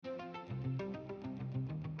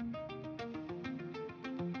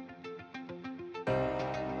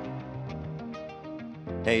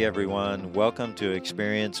Hey everyone, welcome to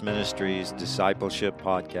Experience Ministries Discipleship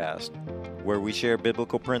Podcast, where we share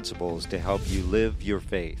biblical principles to help you live your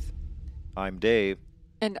faith. I'm Dave.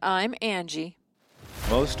 And I'm Angie.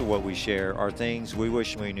 Most of what we share are things we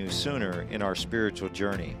wish we knew sooner in our spiritual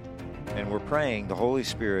journey, and we're praying the Holy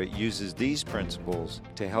Spirit uses these principles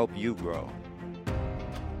to help you grow.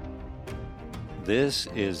 This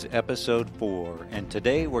is episode 4, and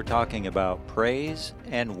today we're talking about praise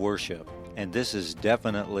and worship. And this is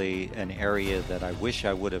definitely an area that I wish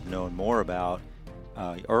I would have known more about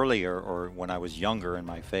earlier or when I was younger in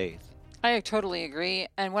my faith. I totally agree.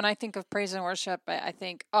 And when I think of praise and worship, I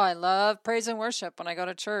think, I love praise and worship when I go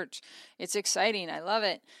to church. It's exciting. I love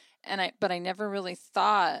it. But I never really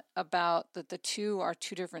thought about that the two are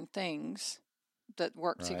two different things that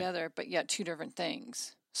work together, but yet two different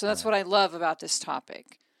things. So that's what I love about this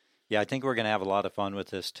topic. Yeah, I think we're going to have a lot of fun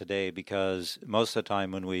with this today because most of the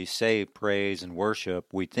time when we say praise and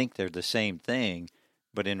worship, we think they're the same thing,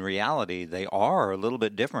 but in reality, they are a little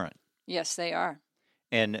bit different. Yes, they are.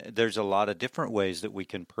 And there's a lot of different ways that we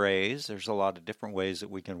can praise. There's a lot of different ways that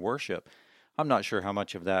we can worship. I'm not sure how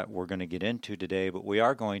much of that we're going to get into today, but we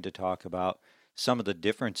are going to talk about some of the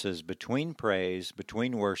differences between praise,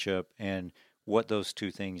 between worship, and what those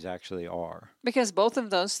two things actually are. Because both of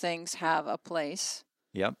those things have a place.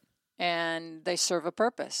 Yep. And they serve a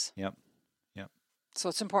purpose. Yep. So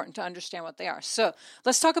it's important to understand what they are. So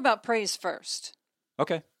let's talk about praise first.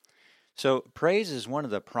 Okay. So praise is one of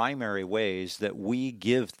the primary ways that we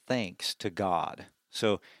give thanks to God.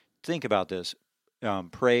 So think about this.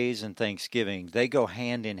 Praise and thanksgiving, they go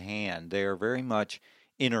hand in hand. They are very much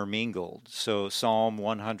intermingled. So Psalm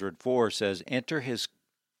 104 says, "Enter his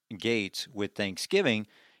gates with thanksgiving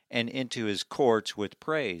and into his courts with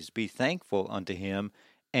praise. Be thankful unto him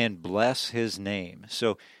and bless his name."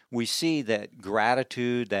 So we see that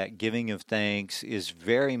gratitude, that giving of thanks, is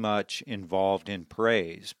very much involved in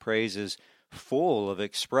praise. Praise is full of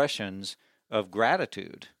expressions of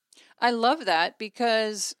gratitude. I love that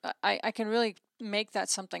because I can really make that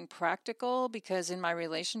something practical because in my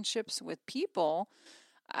relationships with people,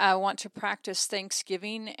 I want to practice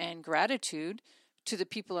thanksgiving and gratitude to the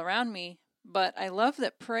people around me. But I love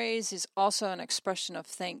that praise is also an expression of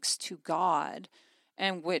thanks to God,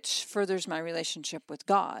 and which furthers my relationship with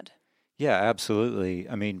God. Yeah, absolutely.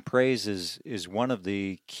 I mean, praise is one of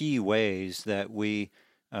the key ways that we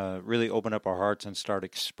really open up our hearts and start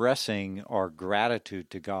expressing our gratitude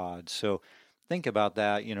to God. So think about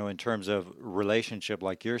that, in terms of relationship,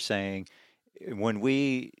 like you're saying, when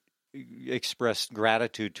we express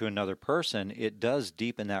gratitude to another person, it does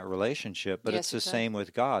deepen that relationship, but Yes, it's the it same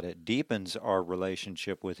with God. It deepens our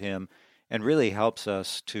relationship with Him and really helps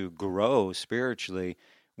us to grow spiritually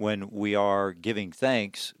when we are giving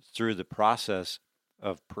thanks through the process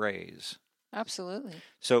of praise. Absolutely.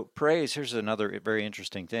 So praise, here's another very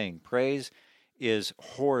interesting thing. Praise is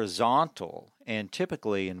horizontal and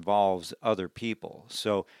typically involves other people.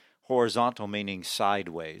 So horizontal meaning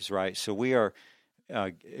sideways, right? So we are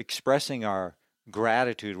expressing our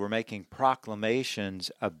gratitude. We're making proclamations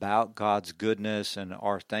about God's goodness and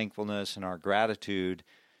our thankfulness and our gratitude,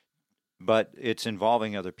 but it's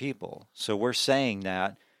involving other people. So we're saying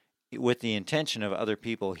that with the intention of other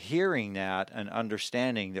people hearing that and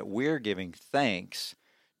understanding that we're giving thanks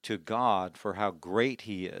to God for how great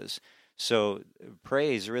He is. So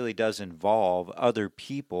praise really does involve other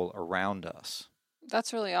people around us.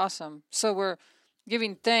 That's really awesome. So we're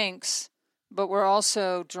giving thanks, but we're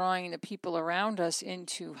also drawing the people around us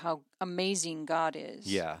into how amazing God is.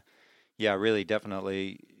 Yeah, really,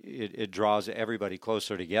 definitely. It draws everybody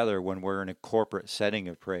closer together when we're in a corporate setting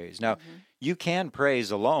of praise. Now, you can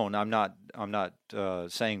praise alone. I'm not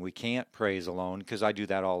saying we can't praise alone because I do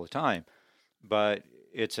that all the time. But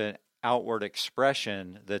it's an outward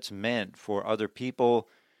expression that's meant for other people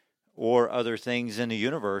or other things in the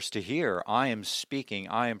universe to hear. I am speaking.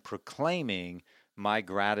 I am proclaiming my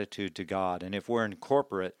gratitude to God. And if we're in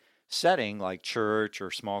corporate setting like church or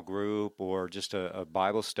small group or just a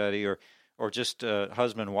Bible study or just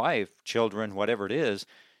husband, wife, children, whatever it is,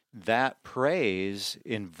 that praise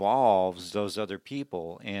involves those other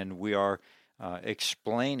people, and we are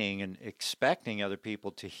explaining and expecting other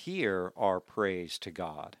people to hear our praise to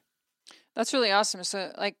God. That's really awesome.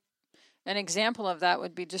 So, like, an example of that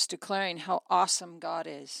would be just declaring how awesome God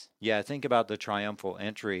is. Yeah, think about the triumphal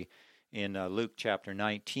entry in Luke chapter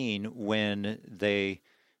 19 when they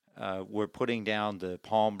were putting down the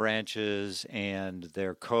palm branches and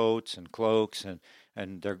their coats and cloaks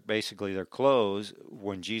and their clothes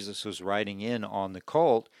when Jesus was riding in on the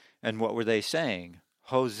colt. And what were they saying?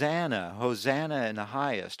 Hosanna, Hosanna in the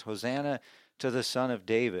highest, Hosanna to the Son of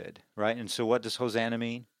David, right? And so what does Hosanna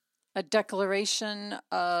mean? A declaration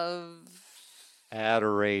of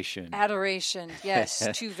Adoration. adoration. Yes,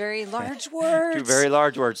 two very large words. Two very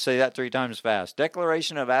large words. Say that 3 times fast.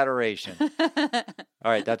 Declaration of adoration.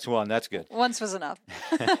 All right, that's one. That's good. Once was enough.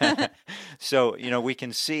 So, we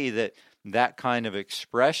can see that kind of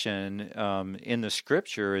expression in the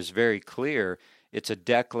Scripture is very clear. It's a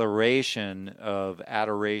declaration of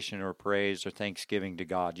adoration or praise or thanksgiving to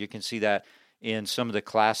God. You can see that in some of the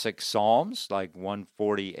classic Psalms, like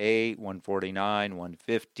 148, 149,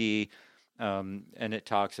 150, and it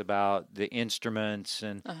talks about the instruments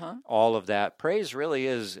and all of that. Praise really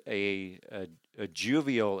is a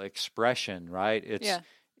jovial expression, right?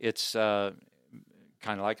 It's kind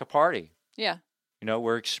of like a party. Yeah.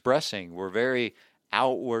 We're expressing. We're very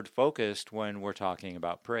outward focused when we're talking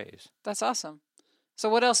about praise. That's awesome. So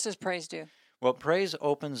what else does praise do? Well, praise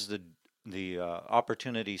opens the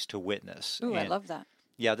opportunities to witness. Ooh, I love that.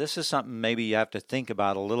 Yeah, this is something maybe you have to think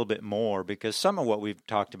about a little bit more, because some of what we've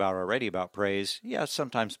talked about already about praise,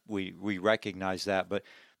 sometimes we recognize that, but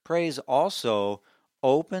praise also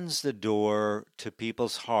opens the door to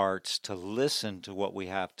people's hearts to listen to what we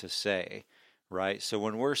have to say, right? So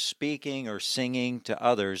when we're speaking or singing to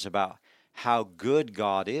others about how good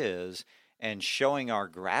God is and showing our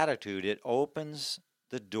gratitude, it opens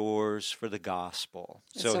the doors for the gospel.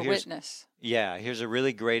 It's a witness. Yeah, here's a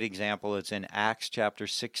really great example. It's in Acts chapter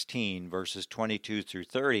 16, verses 22 through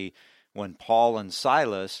 30, when Paul and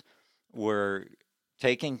Silas were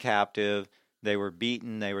taken captive. They were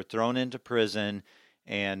beaten. They were thrown into prison.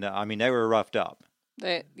 And, they were roughed up.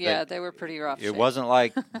 They were pretty rough. It wasn't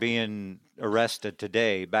like being arrested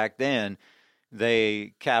today. Back then,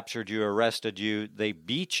 they captured you, arrested you, they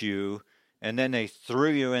beat you, and then they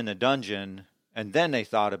threw you in the dungeon, and then they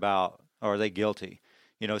thought about, are they guilty?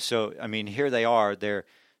 So, here they are. They're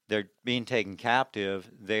being taken captive.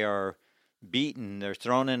 They are beaten. They're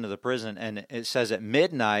thrown into the prison. And it says at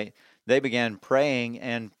midnight, they began praying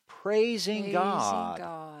and praising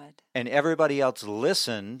God. And everybody else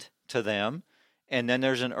listened to them. And then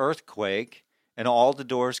there's an earthquake, and all the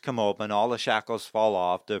doors come open. All the shackles fall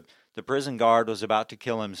off. The prison guard was about to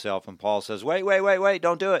kill himself, and Paul says, wait,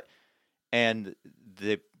 don't do it. And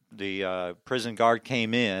the prison guard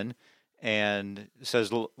came in and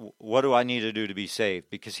says, what do I need to do to be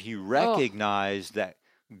saved? Because he recognized that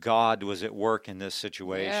God was at work in this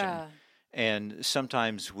situation. Yeah. And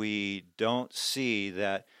sometimes we don't see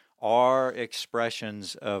that our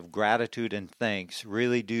expressions of gratitude and thanks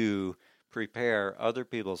really do prepare other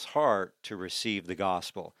people's heart to receive the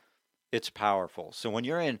gospel. It's powerful. So when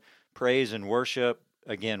you're in praise and worship,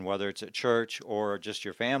 again, whether it's at church or just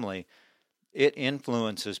your family, it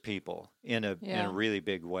influences people in a really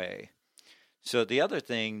big way. So the other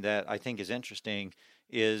thing that I think is interesting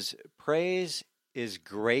is praise is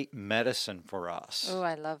great medicine for us. Oh,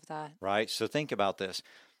 I love that. Right? So think about this.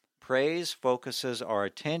 Praise focuses our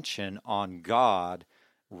attention on God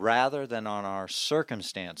rather than on our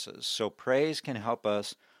circumstances. So praise can help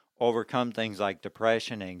us overcome things like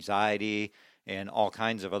depression, anxiety, and all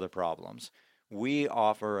kinds of other problems. We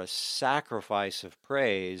offer a sacrifice of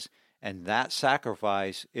praise, and that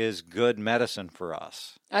sacrifice is good medicine for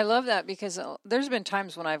us. I love that, because there's been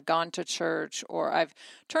times when I've gone to church or I've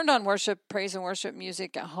turned on praise and worship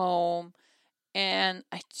music at home, and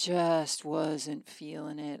I just wasn't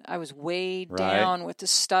feeling it. I was weighed down with the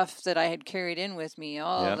stuff that I had carried in with me,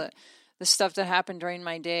 the stuff that happened during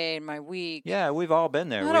my day and my week. Yeah, we've all been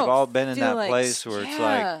there. We've all been in that place where it's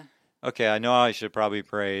like, okay, I know I should probably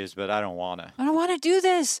praise, but I don't want to. I don't want to do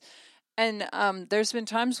this. And there's been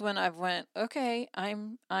times when I've went, okay,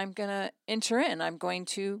 I'm going to enter in. I'm going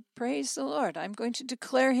to praise the Lord. I'm going to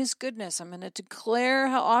declare his goodness. I'm going to declare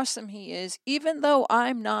how awesome he is, even though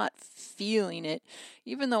I'm not feeling it,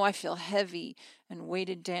 even though I feel heavy and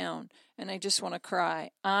weighted down and I just want to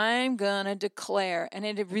cry. I'm going to declare. And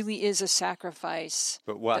it really is a sacrifice.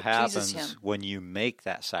 But what happens when you make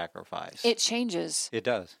that sacrifice? It changes. It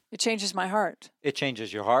does. It changes my heart. It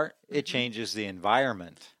changes your heart. Mm-hmm. It changes the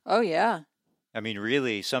environment. Oh, yeah.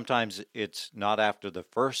 Really, sometimes it's not after the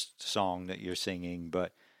first song that you're singing,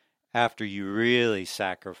 but after you really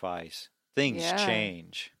sacrifice, things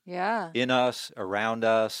change. Yeah. In us, around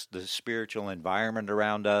us, the spiritual environment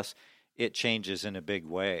around us, it changes in a big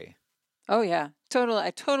way. Oh, yeah. Totally.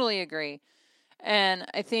 I totally agree. And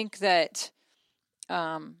I think that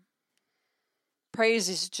praise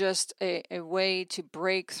is just a way to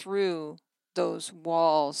break through those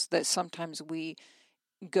walls that sometimes we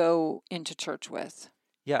go into church with.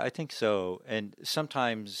 Yeah, I think so. And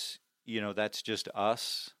sometimes, that's just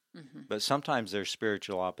us Mm-hmm. but sometimes there's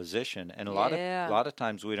spiritual opposition, and a Yeah. lot of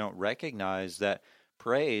times we don't recognize that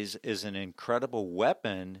praise is an incredible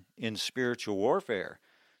weapon in spiritual warfare.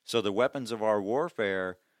 So the weapons of our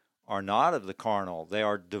warfare are not of the carnal, they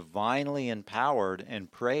are divinely empowered,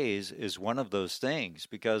 and praise is one of those things,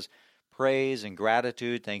 because praise and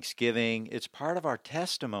gratitude, thanksgiving, it's part of our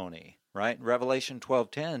testimony, right? Revelation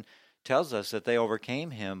 12:10 tells us that they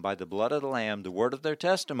overcame him by the blood of the lamb, the word of their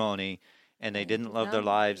testimony, and they didn't love their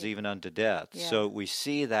lives even unto death. Yeah. So we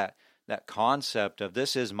see that concept of,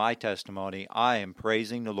 this is my testimony. I am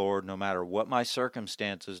praising the Lord no matter what my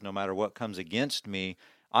circumstances, no matter what comes against me.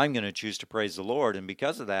 I'm going to choose to praise the Lord, and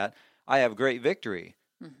because of that, I have great victory.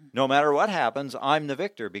 Mm-hmm. No matter what happens, I'm the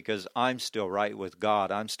victor because I'm still right with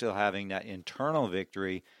God. I'm still having that internal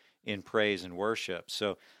victory in praise and worship.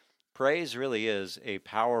 So praise really is a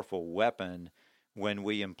powerful weapon when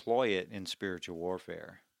we employ it in spiritual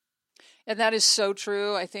warfare. And that is so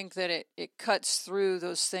true. I think that it cuts through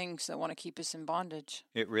those things that want to keep us in bondage.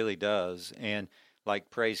 It really does. And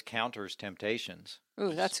like, praise counters temptations.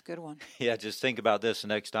 Ooh, that's a good one. Yeah, just think about this the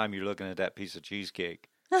next time you're looking at that piece of cheesecake.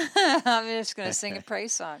 I'm just going to sing a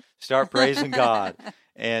praise song. Start praising God.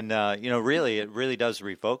 And, really, it really does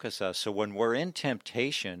refocus us. So when we're in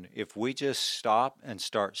temptation, if we just stop and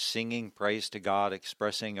start singing praise to God,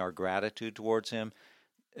 expressing our gratitude towards Him,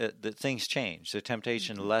 the things change. The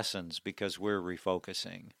temptation lessens because we're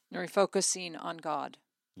refocusing. Refocusing on God,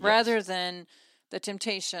 Yes. rather than the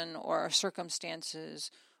temptation or our circumstances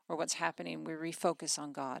or what's happening. We refocus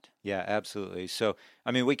on God. Yeah, absolutely. So,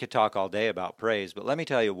 we could talk all day about praise, but let me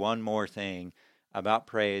tell you one more thing about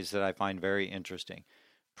praise that I find very interesting.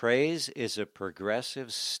 Praise is a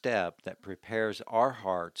progressive step that prepares our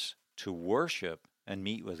hearts to worship and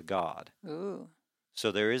meet with God. Ooh.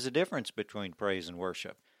 So there is a difference between praise and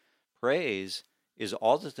worship. Praise is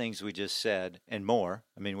all the things we just said and more.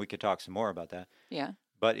 We could talk some more about that. Yeah.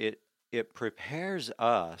 But it prepares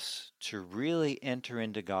us to really enter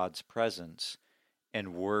into God's presence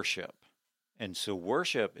and worship. And so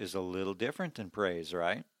worship is a little different than praise,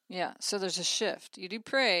 right? Yeah. So there's a shift. You do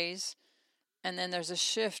praise, and then there's a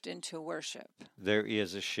shift into worship. There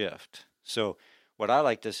is a shift. So what I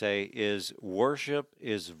like to say is worship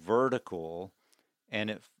is vertical,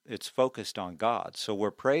 and it's focused on God. So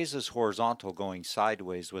where praise is horizontal, going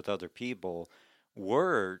sideways with other people,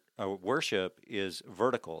 worship is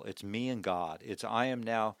vertical. It's me and God. It's, I am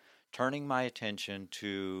now turning my attention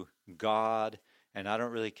to God, and I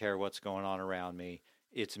don't really care what's going on around me.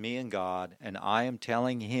 It's me and God, and I am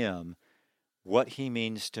telling Him what He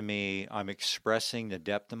means to me. I'm expressing the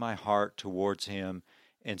depth of my heart towards Him.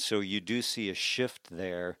 And so you do see a shift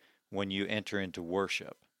there when you enter into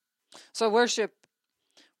worship. So worship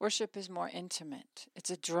is more intimate. It's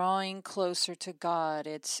a drawing closer to God.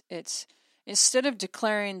 It's instead of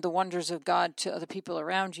declaring the wonders of God to other people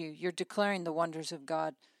around you, you're declaring the wonders of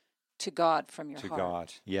God to God from your heart. To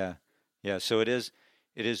God, yeah. Yeah, so it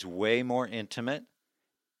is way more intimate.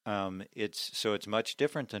 It's much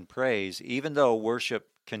different than praise. Even though worship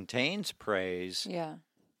contains praise, yeah,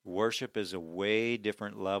 worship is a way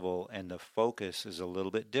different level, and the focus is a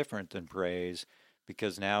little bit different than praise,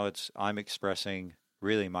 because now I'm expressing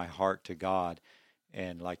really my heart to God.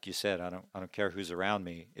 And like you said, I don't care who's around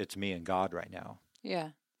me. It's me and God right now. Yeah.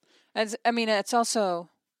 It's also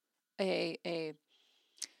a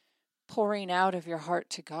pouring out of your heart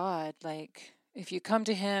to God. Like, if you come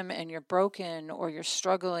to Him and you're broken or you're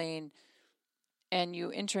struggling and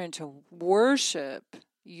you enter into worship,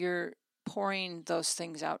 you're pouring those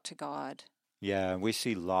things out to God. Yeah, and we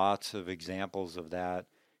see lots of examples of that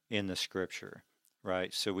in the scripture,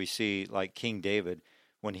 right? So we see, like, King David,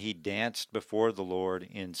 when he danced before the Lord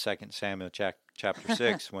in 2 Samuel chapter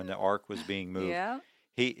 6, when the ark was being moved. Yeah.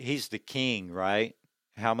 He's the king, right?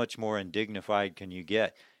 How much more undignified can you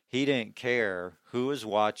get? He didn't care who was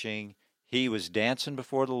watching. He was dancing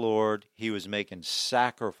before the Lord. He was making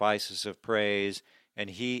sacrifices of praise, and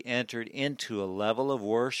he entered into a level of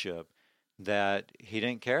worship that he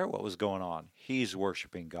didn't care what was going on. He's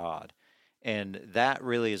worshiping God. And that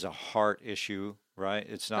really is a heart issue, right?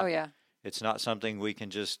 It's not. Oh, yeah. It's not something we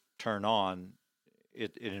can just turn on.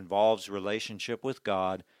 It involves relationship with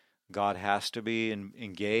God. God has to be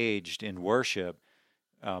engaged in worship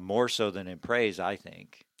more so than in praise, I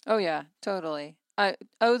think. Oh, yeah, totally.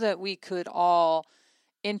 That we could all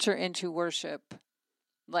enter into worship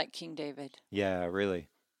like King David. Yeah, really.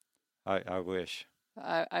 I wish.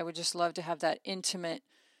 I would just love to have that intimate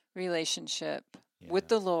relationship with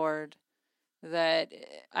the Lord, that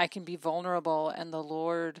I can be vulnerable and the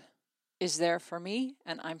Lord is there for me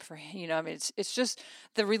and I'm for him. I mean, it's just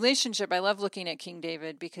the relationship. I love looking at King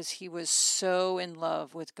David because he was so in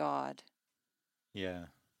love with God. Yeah,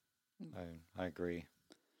 I agree.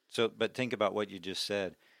 So, but think about what you just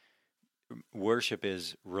said. Worship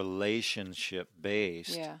is relationship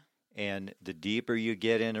based. Yeah. And the deeper you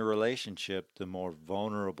get in a relationship, the more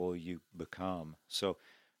vulnerable you become. So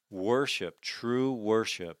worship, true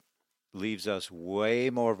worship, leaves us way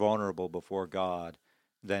more vulnerable before God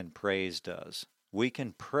than praise does. We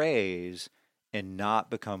can praise and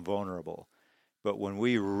not become vulnerable. But when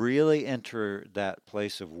we really enter that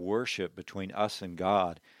place of worship between us and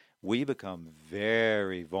God, we become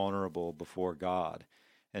very vulnerable before God.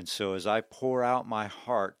 And so as I pour out my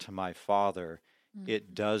heart to my Father,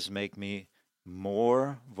 it does make me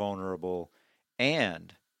more vulnerable.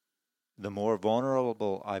 And the more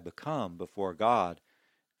vulnerable I become before God,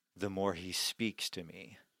 the more He speaks to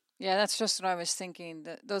me. Yeah, that's just what I was thinking.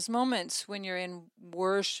 Those moments when you're in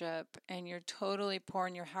worship and you're totally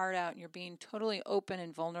pouring your heart out and you're being totally open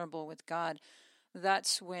and vulnerable with God,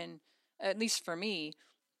 that's when, at least for me,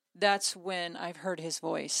 that's when I've heard His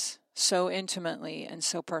voice so intimately and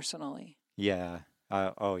so personally. Yeah.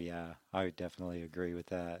 Yeah. I definitely agree with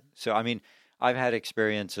that. So, I mean, I've had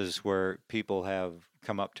experiences where people have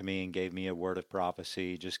come up to me and gave me a word of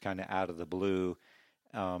prophecy just kind of out of the blue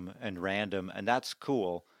and random, and that's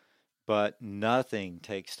cool. But nothing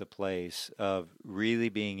takes the place of really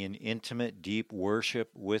being in intimate, deep worship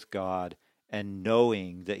with God and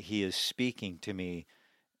knowing that He is speaking to me,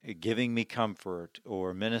 giving me comfort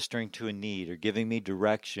or ministering to a need or giving me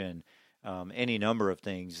direction, any number of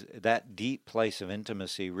things. That deep place of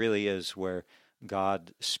intimacy really is where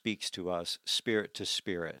God speaks to us, spirit to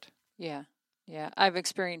spirit. Yeah, yeah, I've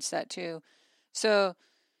experienced that too. So,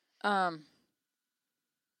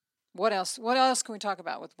 what else? What else can we talk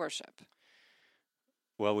about with worship?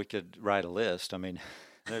 Well, we could write a list. I mean,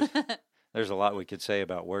 there's a lot we could say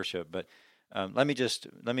about worship, but let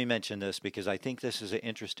me mention this because I think this is an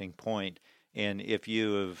interesting point. And if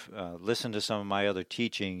you have listened to some of my other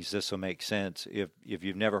teachings, this will make sense. If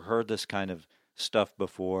you've never heard this kind of stuff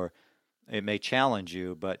before, it may challenge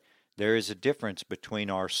you. But there is a difference between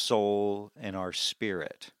our soul and our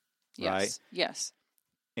spirit, right? Yes, yes.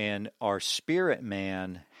 And our spirit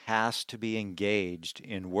man has to be engaged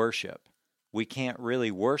in worship. We can't really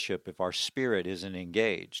worship if our spirit isn't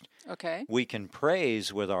engaged. Okay. We can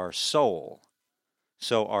praise with our soul.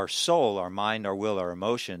 So our soul, our mind, our will, our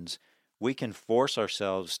emotions, we can force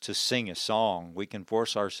ourselves to sing a song. We can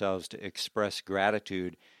force ourselves to express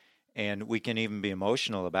gratitude, and we can even be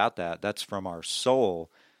emotional about that. That's from our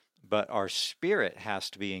soul. But our spirit has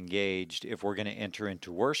to be engaged if we're going to enter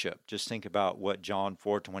into worship. Just think about what John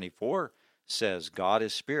 4:24 says. God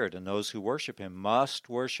is spirit, and those who worship Him must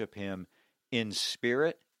worship Him in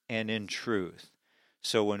spirit and in truth.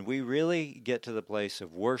 So when we really get to the place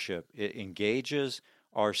of worship, it engages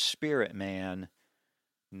our spirit man,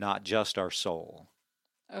 not just our soul.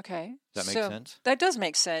 Okay. Does that make sense? That does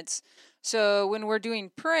make sense. So when we're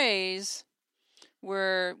doing praise,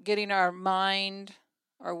 we're getting our mind,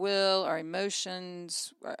 our will, our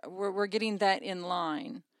emotions, we're getting that in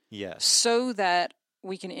line. Yes. So that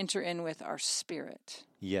we can enter in with our spirit.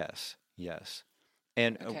 Yes, yes.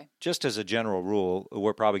 And Okay. just as a general rule,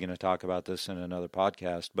 we're probably going to talk about this in another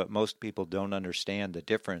podcast, but most people don't understand the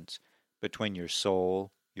difference between your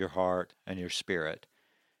soul, your heart, and your spirit.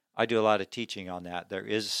 I do a lot of teaching on that. There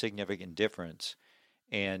is a significant difference,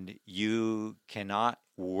 and you cannot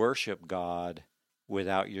worship God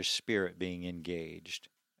without your spirit being engaged.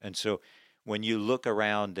 And so when you look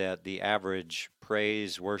around at the average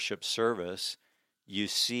praise worship service, you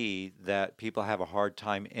see that people have a hard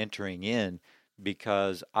time entering in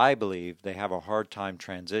because I believe they have a hard time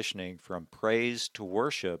transitioning from praise to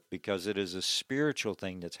worship because it is a spiritual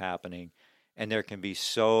thing that's happening, and there can be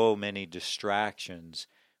so many distractions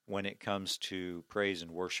when it comes to praise and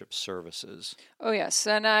worship services. Oh, yes.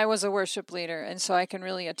 And I was a worship leader, and so I can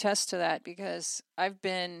really attest to that because I've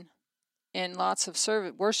been in lots of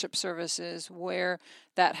worship services where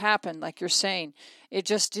that happened, like you're saying. It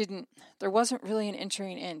just didn't, there wasn't really an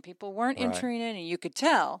entering in. People weren't Right. entering in, and you could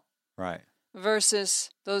tell. Right. Versus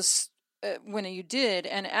those when you did.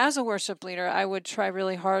 And as a worship leader, I would try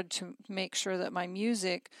really hard to make sure that my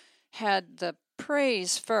music had the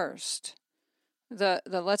praise first. The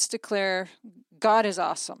let's declare God is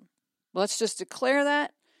awesome. Let's just declare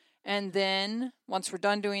that. And then once we're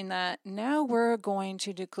done doing that, now we're going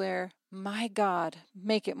to declare, my God,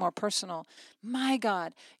 make it more personal. My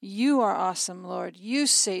God, you are awesome, Lord. You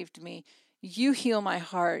saved me. You heal my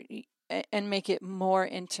heart, and make it more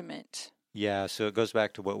intimate. Yeah, so it goes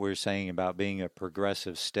back to what we were saying about being a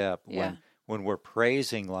progressive step. Yeah. When we're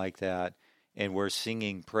praising like that and we're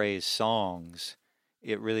singing praise songs,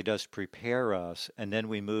 it really does prepare us. And then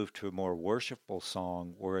we move to a more worshipful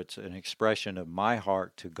song where it's an expression of my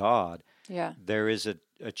heart to God. Yeah. There is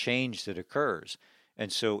a change that occurs.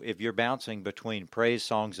 And so if you're bouncing between praise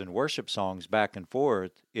songs and worship songs back and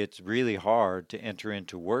forth, it's really hard to enter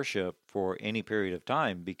into worship for any period of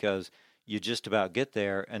time because you just about get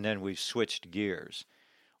there and then we've switched gears.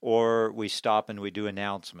 Or we stop and we do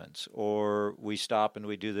announcements, or we stop and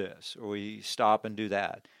we do this, or we stop and do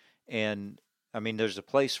that. And I mean, there's a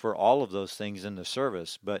place for all of those things in the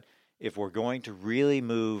service, but if we're going to really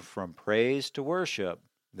move from praise to worship,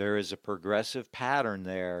 there is a progressive pattern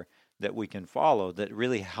there that we can follow that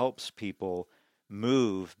really helps people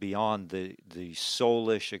move beyond the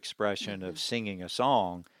soulish expression of singing a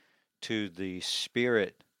song to the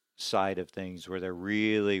spirit side of things where they're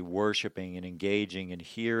really worshiping and engaging and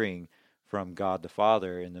hearing from God the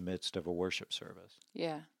Father in the midst of a worship service.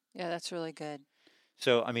 Yeah. Yeah, that's really good.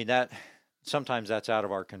 So, I mean, that sometimes that's out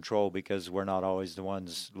of our control because we're not always the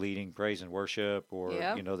ones leading praise and worship, or,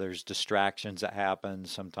 Yep. There's distractions that happen.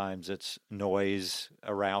 Sometimes it's noise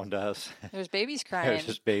around us. There's babies crying. There's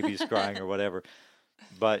just babies crying or whatever.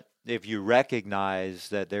 But if you recognize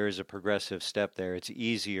that there is a progressive step there, it's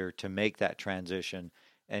easier to make that transition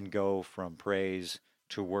and go from praise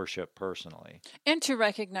to worship personally. And to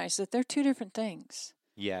recognize that they're two different things.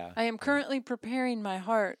 Yeah. I am currently preparing my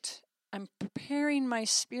heart. I'm preparing my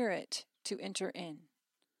spirit to enter in.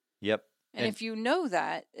 Yep. And if you know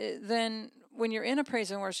that, then when you're in a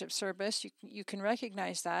praise and worship service, you can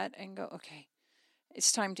recognize that and go, okay,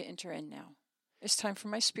 it's time to enter in now. It's time for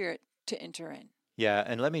my spirit to enter in. Yeah,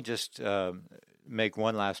 and let me just make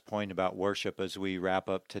one last point about worship as we wrap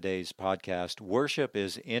up today's podcast. Worship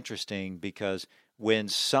is interesting because when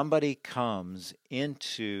somebody comes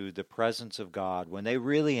into the presence of God, when they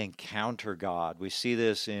really encounter God, we see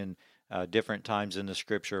this in different times in the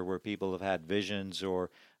Scripture where people have had visions or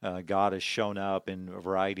God has shown up in a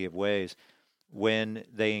variety of ways. When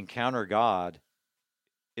they encounter God,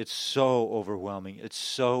 it's so overwhelming. It's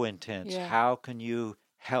so intense. Yeah. How can you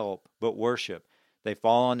help but worship? They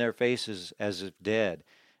fall on their faces as if dead.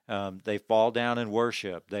 They fall down and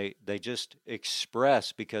worship. They just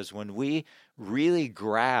express, because when we really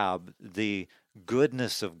grab the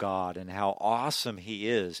goodness of God and how awesome He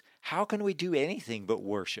is, how can we do anything but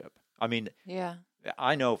worship? I mean, Yeah.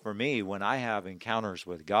 I know for me, when I have encounters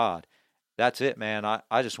with God, that's it, man.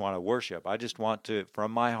 I just want to worship. I just want to,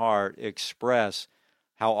 from my heart, express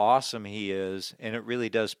how awesome He is, and it really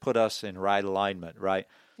does put us in right alignment, right?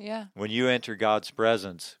 Yeah. When you enter God's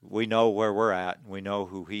presence, we know where we're at. We know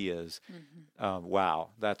who He is. Wow,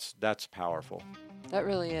 that's powerful. That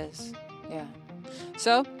really is. Yeah.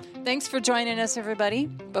 So, thanks for joining us, everybody.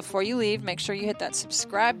 Before you leave, make sure you hit that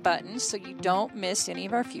subscribe button so you don't miss any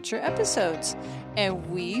of our future episodes. And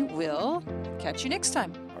we will catch you next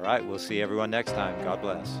time. All right, we'll see everyone next time. God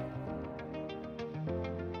bless.